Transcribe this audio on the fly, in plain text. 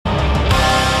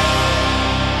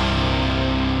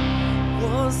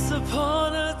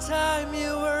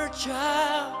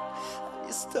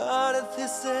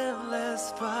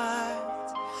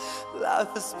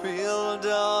Life is built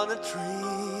on a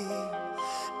tree.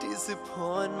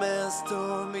 Disappointment,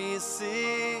 stormy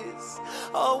seas.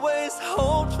 Always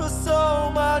hope for so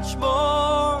much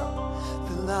more.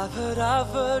 The life that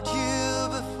offered you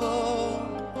before.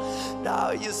 Now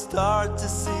you start to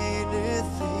see new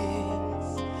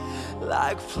things,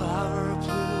 like flower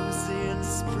blooms in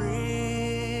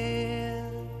spring.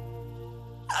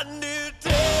 A new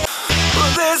day.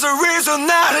 But there's a reason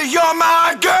that you're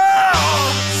my girl.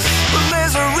 But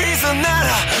there's a reason that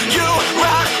you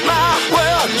rock my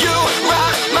world. You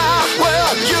rock my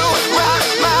world. You rock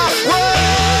my world.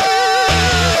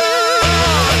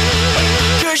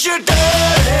 'Cause you're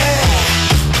dirty,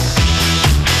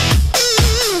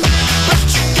 but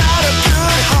you got a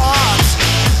good heart.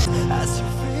 As you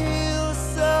feel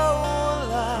so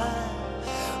alive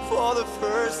for the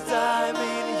first time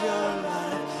in your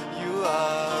life, you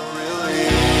are really.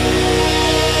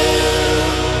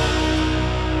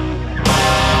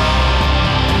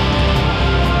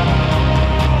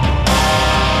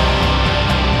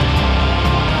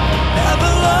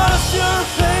 Never lost your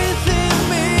faith in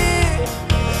me,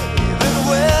 even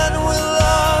when we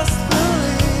lost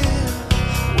belief.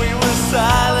 We were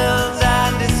silent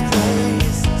and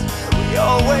disgraced. We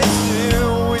always knew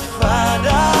we'd find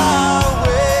our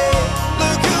way.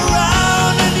 Look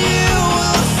around and you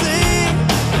will see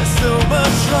there's so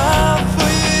much love for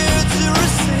you to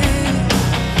receive.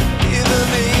 Even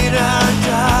in our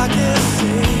darkest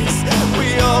days, we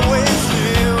always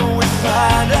knew we'd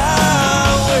find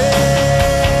our way.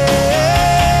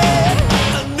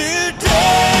 A new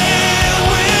day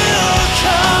will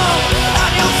come,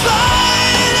 and you'll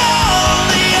find all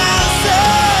the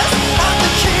answers and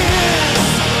the keys.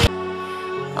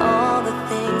 All the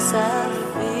things I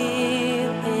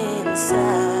feel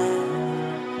inside,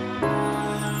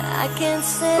 I can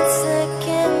sense the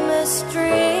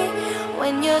chemistry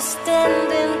when you're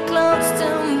standing close to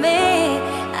me.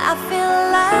 I feel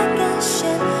like a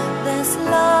ship that's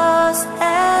lost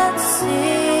at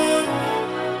sea.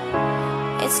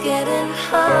 It's getting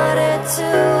harder to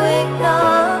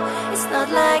ignore. It's not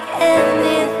like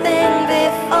anything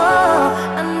before.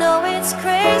 I know it's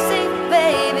crazy,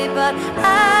 baby, but I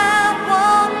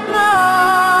want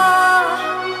more.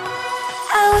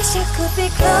 I wish I could be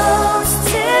close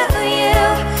to you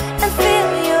and feel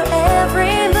your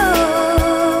every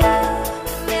move.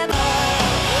 Never.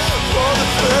 For the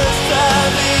first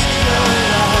time in your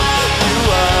life, you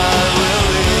are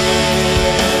really.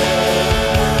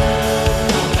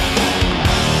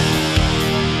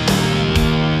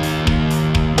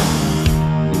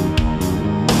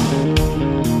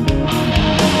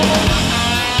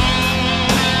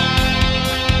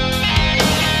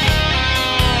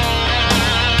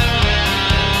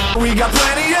 We got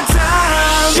plenty of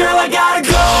time. Girl, I gotta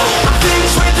go. I'm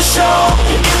finished with the show.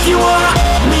 If you want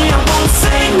me, I won't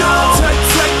say no.